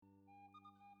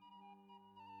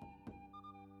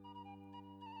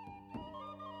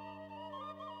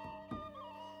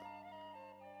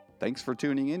Thanks for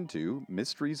tuning in to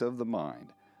Mysteries of the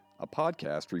Mind, a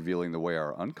podcast revealing the way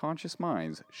our unconscious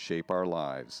minds shape our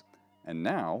lives. And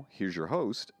now, here's your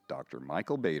host, Dr.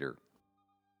 Michael Bader.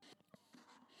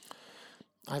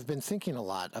 I've been thinking a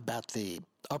lot about the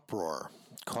uproar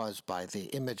caused by the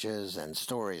images and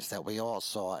stories that we all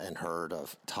saw and heard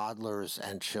of toddlers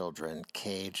and children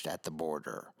caged at the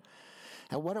border,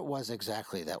 and what it was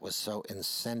exactly that was so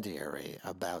incendiary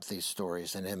about these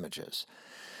stories and images.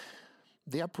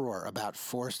 The uproar about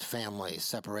forced family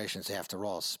separations, after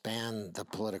all, spanned the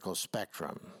political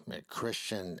spectrum.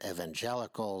 Christian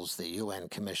evangelicals, the UN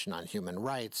Commission on Human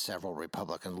Rights, several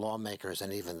Republican lawmakers,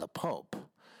 and even the Pope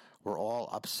were all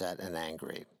upset and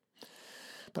angry.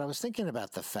 But I was thinking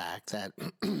about the fact that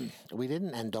we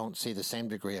didn't and don't see the same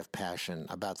degree of passion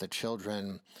about the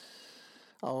children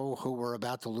who were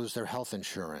about to lose their health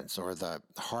insurance, or the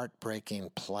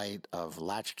heartbreaking plight of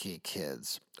latchkey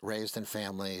kids raised in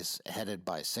families headed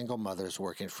by single mothers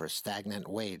working for stagnant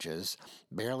wages,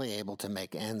 barely able to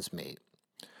make ends meet,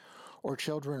 or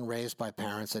children raised by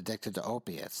parents addicted to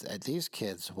opiates. These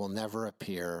kids will never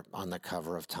appear on the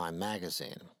cover of Time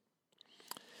magazine.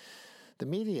 The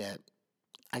media,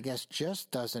 I guess,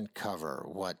 just doesn't cover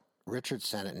what Richard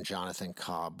Sennett and Jonathan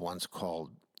Cobb once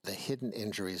called the hidden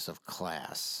injuries of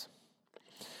class.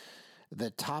 The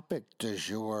topic du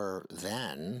jour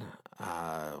then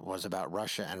was about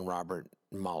Russia and Robert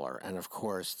Mueller, and of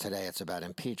course today it's about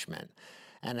impeachment.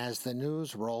 And as the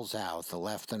news rolls out, the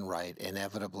left and right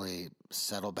inevitably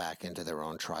settle back into their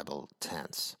own tribal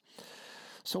tents.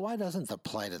 So why doesn't the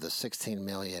plight of the 16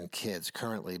 million kids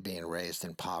currently being raised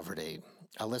in poverty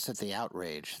elicit the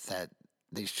outrage that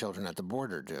these children at the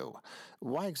border do?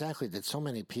 Why exactly did so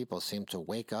many people seem to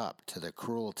wake up to the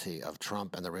cruelty of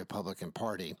Trump and the Republican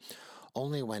Party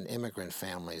only when immigrant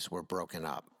families were broken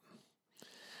up?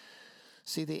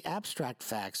 See, the abstract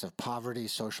facts of poverty,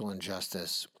 social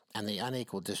injustice, and the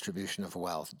unequal distribution of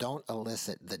wealth don't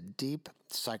elicit the deep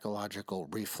psychological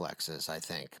reflexes, I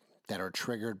think, that are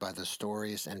triggered by the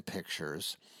stories and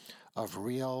pictures of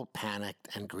real panicked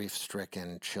and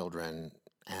grief-stricken children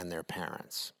and their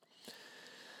parents.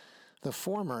 The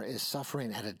former is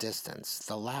suffering at a distance.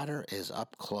 The latter is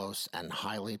up close and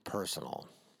highly personal.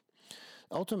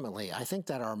 Ultimately, I think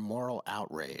that our moral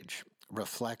outrage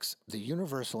reflects the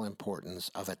universal importance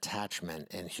of attachment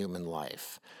in human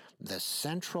life, the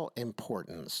central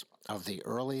importance of the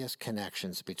earliest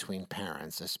connections between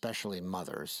parents, especially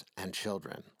mothers, and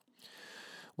children.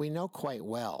 We know quite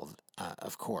well,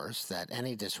 of course, that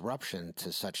any disruption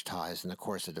to such ties in the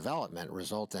course of development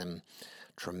result in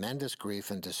tremendous grief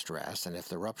and distress, and if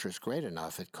the rupture is great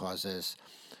enough, it causes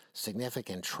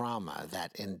significant trauma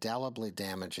that indelibly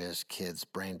damages kids'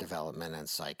 brain development and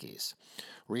psyches.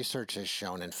 Research has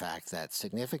shown, in fact, that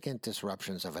significant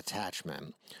disruptions of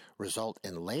attachment result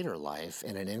in later life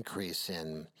in an increase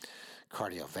in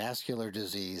cardiovascular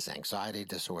disease, anxiety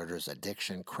disorders,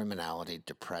 addiction, criminality,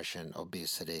 depression,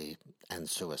 obesity, and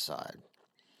suicide.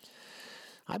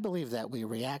 I believe that we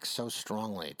react so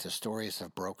strongly to stories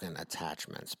of broken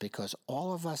attachments because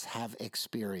all of us have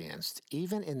experienced,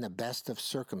 even in the best of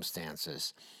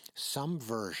circumstances, some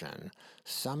version,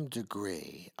 some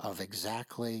degree of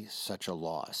exactly such a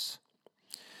loss.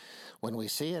 When we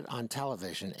see it on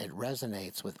television, it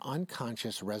resonates with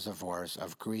unconscious reservoirs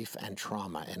of grief and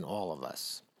trauma in all of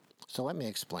us. So let me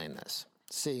explain this.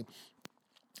 See,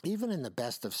 even in the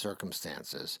best of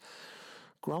circumstances,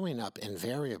 growing up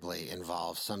invariably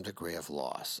involves some degree of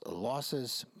loss.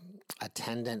 Losses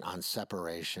attendant on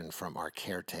separation from our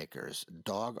caretakers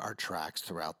dog our tracks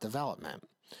throughout development.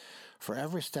 For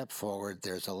every step forward,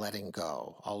 there's a letting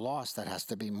go, a loss that has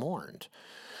to be mourned.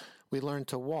 We learn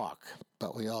to walk,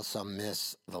 but we also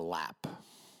miss the lap.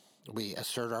 We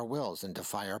assert our wills and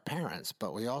defy our parents,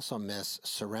 but we also miss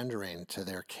surrendering to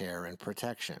their care and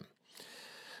protection.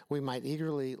 We might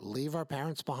eagerly leave our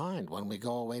parents behind when we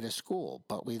go away to school,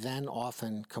 but we then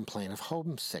often complain of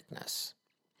homesickness.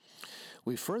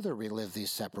 We further relive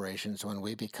these separations when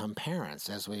we become parents,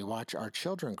 as we watch our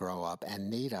children grow up and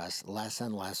need us less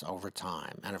and less over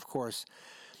time. And of course,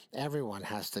 everyone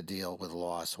has to deal with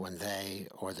loss when they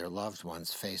or their loved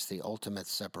ones face the ultimate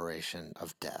separation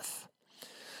of death.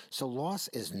 So loss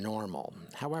is normal.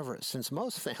 However, since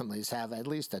most families have at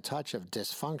least a touch of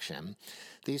dysfunction,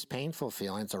 these painful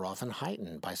feelings are often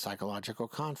heightened by psychological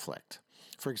conflict.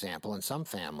 For example, in some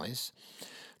families,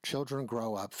 children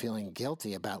grow up feeling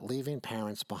guilty about leaving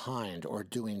parents behind or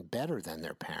doing better than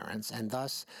their parents, and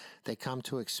thus they come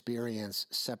to experience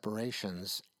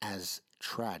separations as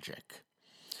tragic.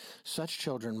 Such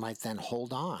children might then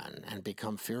hold on and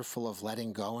become fearful of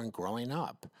letting go and growing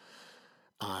up.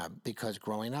 because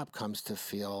growing up comes to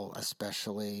feel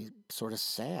especially sort of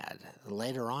sad.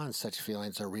 Later on, such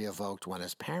feelings are re-evoked when,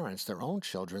 as parents, their own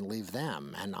children leave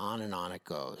them, and on it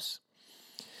goes.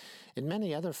 In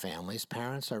many other families,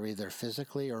 parents are either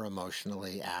physically or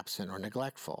emotionally absent or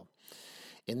neglectful.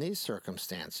 In these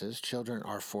circumstances, children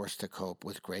are forced to cope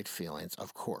with great feelings,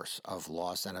 of course, of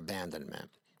loss and abandonment.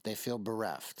 They feel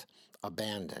bereft,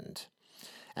 abandoned,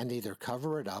 and either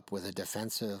cover it up with a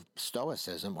defensive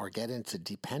stoicism or get into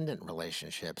dependent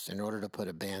relationships in order to put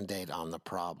a Band-Aid on the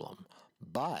problem.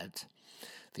 But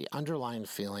the underlying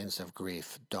feelings of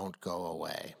grief don't go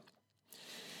away.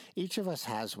 Each of us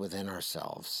has within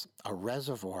ourselves a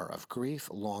reservoir of grief,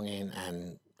 longing,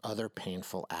 and other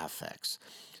painful affects.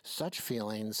 Such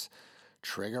feelings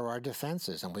trigger our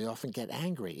defenses, and we often get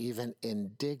angry, even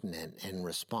indignant in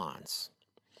response.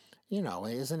 You know,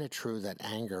 isn't it true that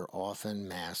anger often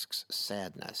masks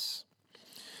sadness?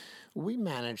 We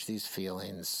manage these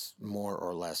feelings more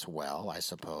or less well, I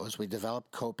suppose. We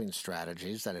develop coping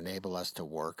strategies that enable us to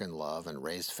work and love and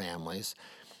raise families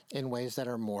in ways that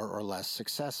are more or less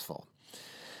successful.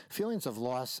 Feelings of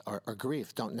loss or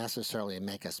grief don't necessarily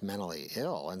make us mentally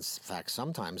ill. In fact,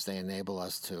 sometimes they enable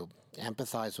us to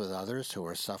empathize with others who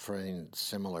are suffering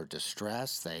similar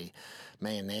distress. They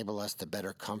may enable us to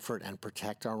better comfort and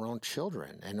protect our own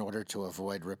children in order to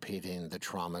avoid repeating the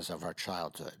traumas of our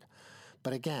childhood.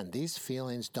 But again, these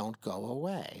feelings don't go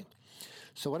away.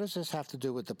 So what does this have to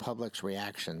do with the public's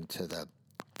reaction to the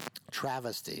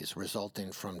travesties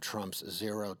resulting from Trump's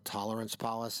zero tolerance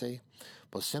policy?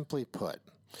 Well, simply put,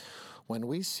 when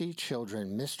we see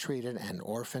children mistreated and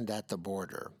orphaned at the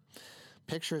border,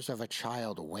 pictures of a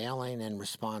child wailing in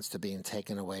response to being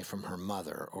taken away from her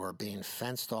mother or being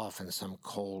fenced off in some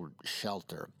cold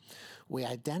shelter, we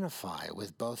identify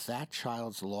with both that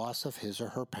child's loss of his or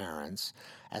her parents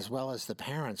as well as the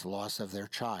parents' loss of their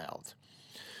child.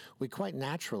 We quite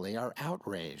naturally are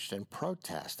outraged and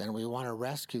protest, and we want to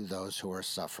rescue those who are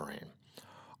suffering.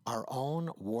 Our own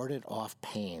warded-off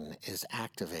pain is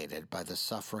activated by the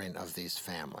suffering of these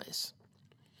families.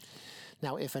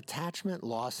 Now, if attachment,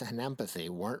 loss, and empathy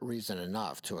weren't reason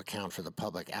enough to account for the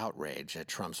public outrage at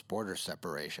Trump's border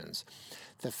separations,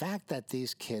 the fact that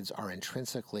these kids are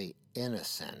intrinsically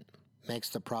innocent makes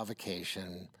the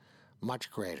provocation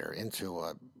much greater, into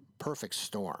a perfect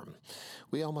storm.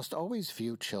 We almost always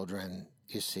view children,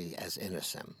 you see, as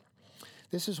innocent.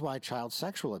 This is why child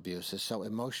sexual abuse is so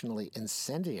emotionally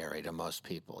incendiary to most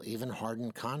people, even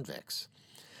hardened convicts.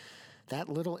 That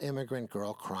little immigrant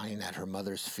girl crying at her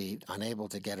mother's feet, unable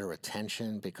to get her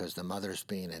attention because the mother's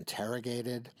being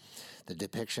interrogated, the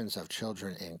depictions of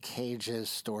children in cages,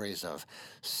 stories of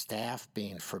staff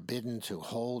being forbidden to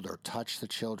hold or touch the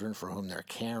children for whom they're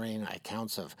caring,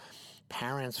 accounts of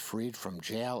parents freed from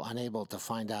jail, unable to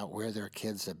find out where their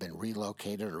kids have been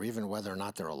relocated or even whether or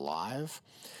not they're alive.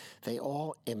 They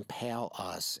all impale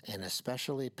us in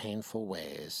especially painful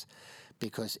ways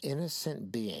because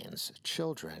innocent beings,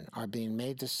 children, are being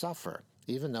made to suffer,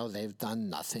 even though they've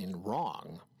done nothing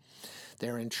wrong.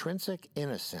 Their intrinsic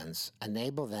innocence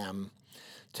enable them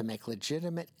to make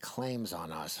legitimate claims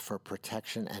on us for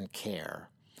protection and care,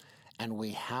 and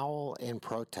we howl in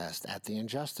protest at the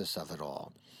injustice of it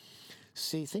all.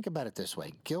 See, think about it this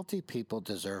way. Guilty people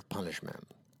deserve punishment.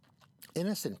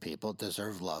 Innocent people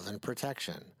deserve love and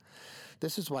protection.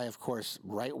 This is why, of course,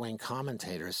 right-wing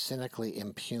commentators cynically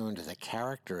impugned the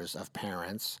characters of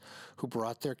parents who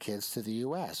brought their kids to the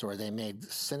U.S., or they made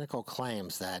cynical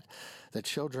claims that the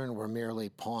children were merely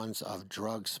pawns of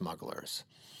drug smugglers.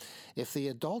 If the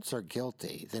adults are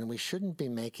guilty, then we shouldn't be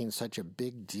making such a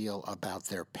big deal about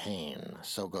their pain,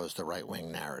 so goes the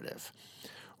right-wing narrative.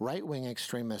 Right-wing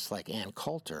extremists like Ann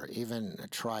Coulter even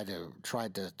tried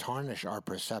to tarnish our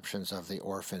perceptions of the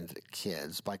orphaned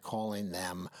kids by calling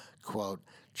them, quote,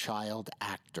 child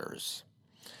actors.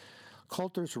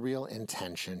 Coulter's real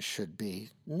intention should be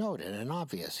noted and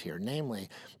obvious here, namely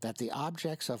that the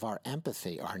objects of our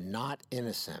empathy are not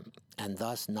innocent and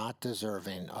thus not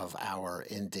deserving of our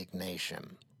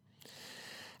indignation.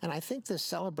 And I think this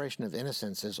celebration of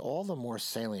innocence is all the more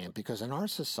salient because in our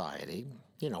society,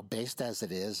 based as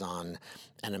it is on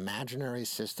an imaginary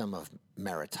system of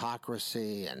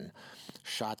meritocracy and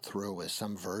shot through with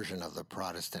some version of the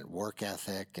Protestant work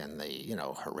ethic and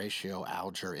the, Horatio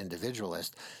Alger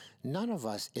individualist, none of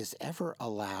us is ever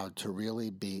allowed to really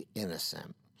be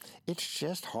innocent. It's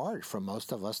just hard for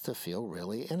most of us to feel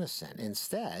really innocent.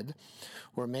 Instead,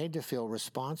 we're made to feel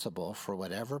responsible for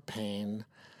whatever pain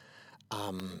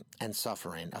and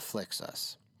suffering afflicts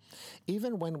us.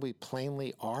 Even when we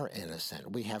plainly are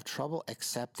innocent, we have trouble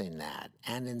accepting that,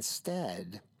 and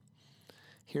instead,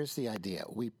 Here's the idea.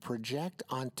 We project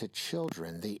onto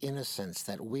children the innocence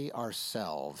that we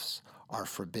ourselves are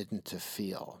forbidden to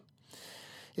feel.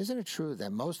 Isn't it true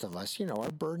that most of us, are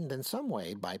burdened in some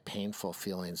way by painful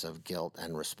feelings of guilt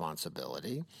and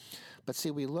responsibility? But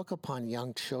see, we look upon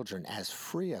young children as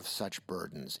free of such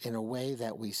burdens in a way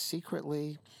that we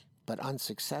secretly but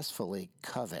unsuccessfully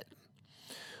covet.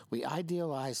 We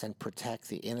idealize and protect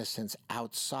the innocence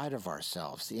outside of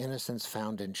ourselves, the innocence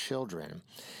found in children,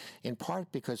 in part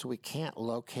because we can't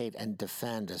locate and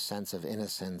defend a sense of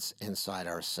innocence inside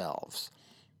ourselves.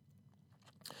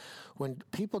 When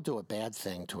people do a bad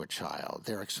thing to a child,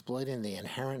 they're exploiting the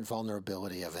inherent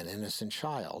vulnerability of an innocent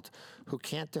child who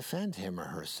can't defend him or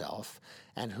herself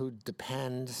and who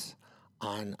depends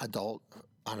on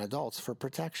adults for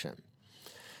protection.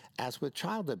 As with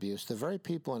child abuse, the very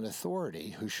people in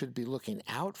authority who should be looking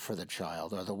out for the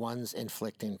child are the ones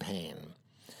inflicting pain.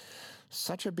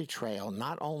 Such a betrayal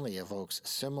not only evokes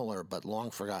similar but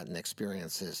long-forgotten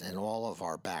experiences in all of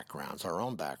our backgrounds, our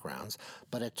own backgrounds,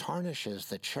 but it tarnishes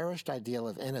the cherished ideal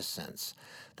of innocence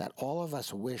that all of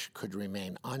us wish could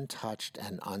remain untouched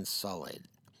and unsullied.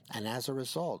 And as a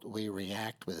result, we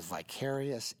react with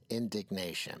vicarious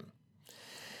indignation.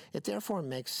 It therefore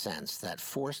makes sense that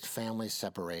forced family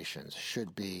separations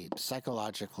should be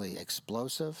psychologically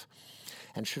explosive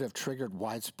and should have triggered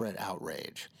widespread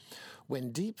outrage.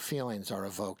 When deep feelings are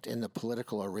evoked in the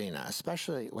political arena,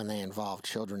 especially when they involve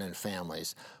children and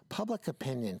families, public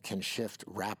opinion can shift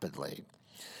rapidly.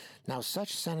 Now,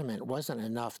 such sentiment wasn't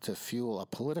enough to fuel a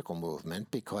political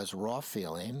movement because raw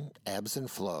feeling ebbs and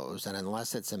flows, and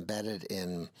unless it's embedded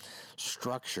in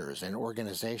structures and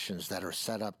organizations that are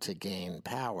set up to gain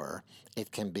power,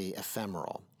 it can be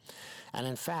ephemeral. And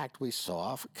in fact, we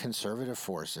saw conservative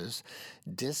forces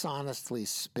dishonestly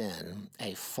spin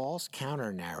a false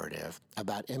counter-narrative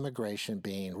about immigration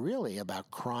being really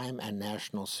about crime and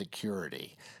national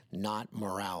security, not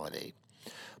morality.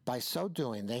 By so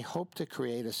doing, they hope to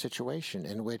create a situation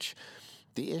in which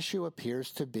the issue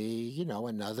appears to be,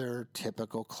 another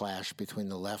typical clash between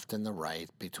the left and the right,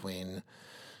 between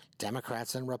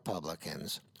Democrats and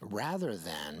Republicans, rather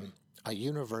than a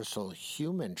universal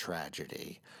human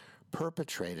tragedy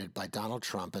perpetrated by Donald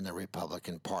Trump and the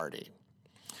Republican Party.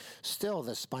 Still,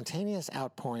 the spontaneous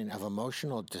outpouring of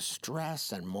emotional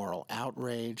distress and moral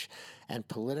outrage and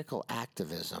political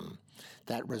activism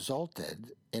that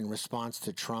resulted in response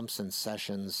to Trump's and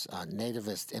Sessions'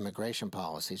 nativist immigration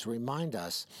policies remind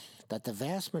us that the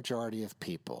vast majority of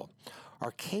people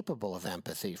are capable of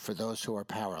empathy for those who are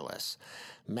powerless.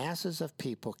 Masses of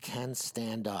people can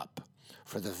stand up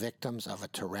for the victims of a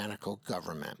tyrannical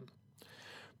government.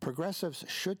 Progressives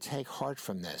should take heart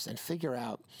from this and figure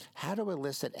out how to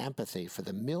elicit empathy for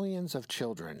the millions of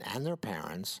children and their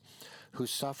parents who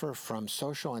suffer from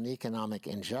social and economic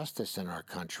injustice in our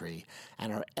country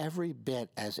and are every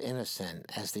bit as innocent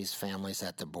as these families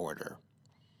at the border.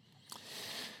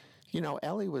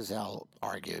 Elie Wiesel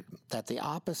argued that the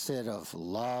opposite of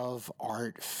love,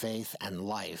 art, faith, and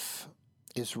life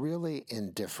is really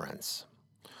indifference.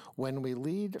 When we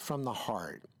lead from the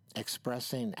heart,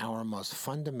 expressing our most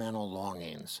fundamental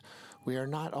longings, we are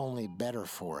not only better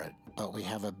for it, but we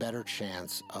have a better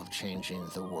chance of changing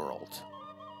the world.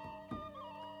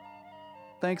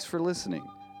 Thanks for listening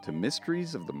to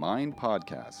Mysteries of the Mind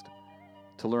podcast.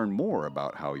 To learn more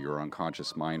about how your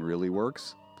unconscious mind really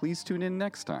works, please tune in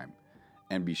next time.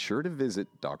 And be sure to visit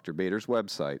Dr. Bader's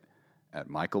website at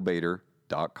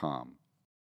michaelbader.com.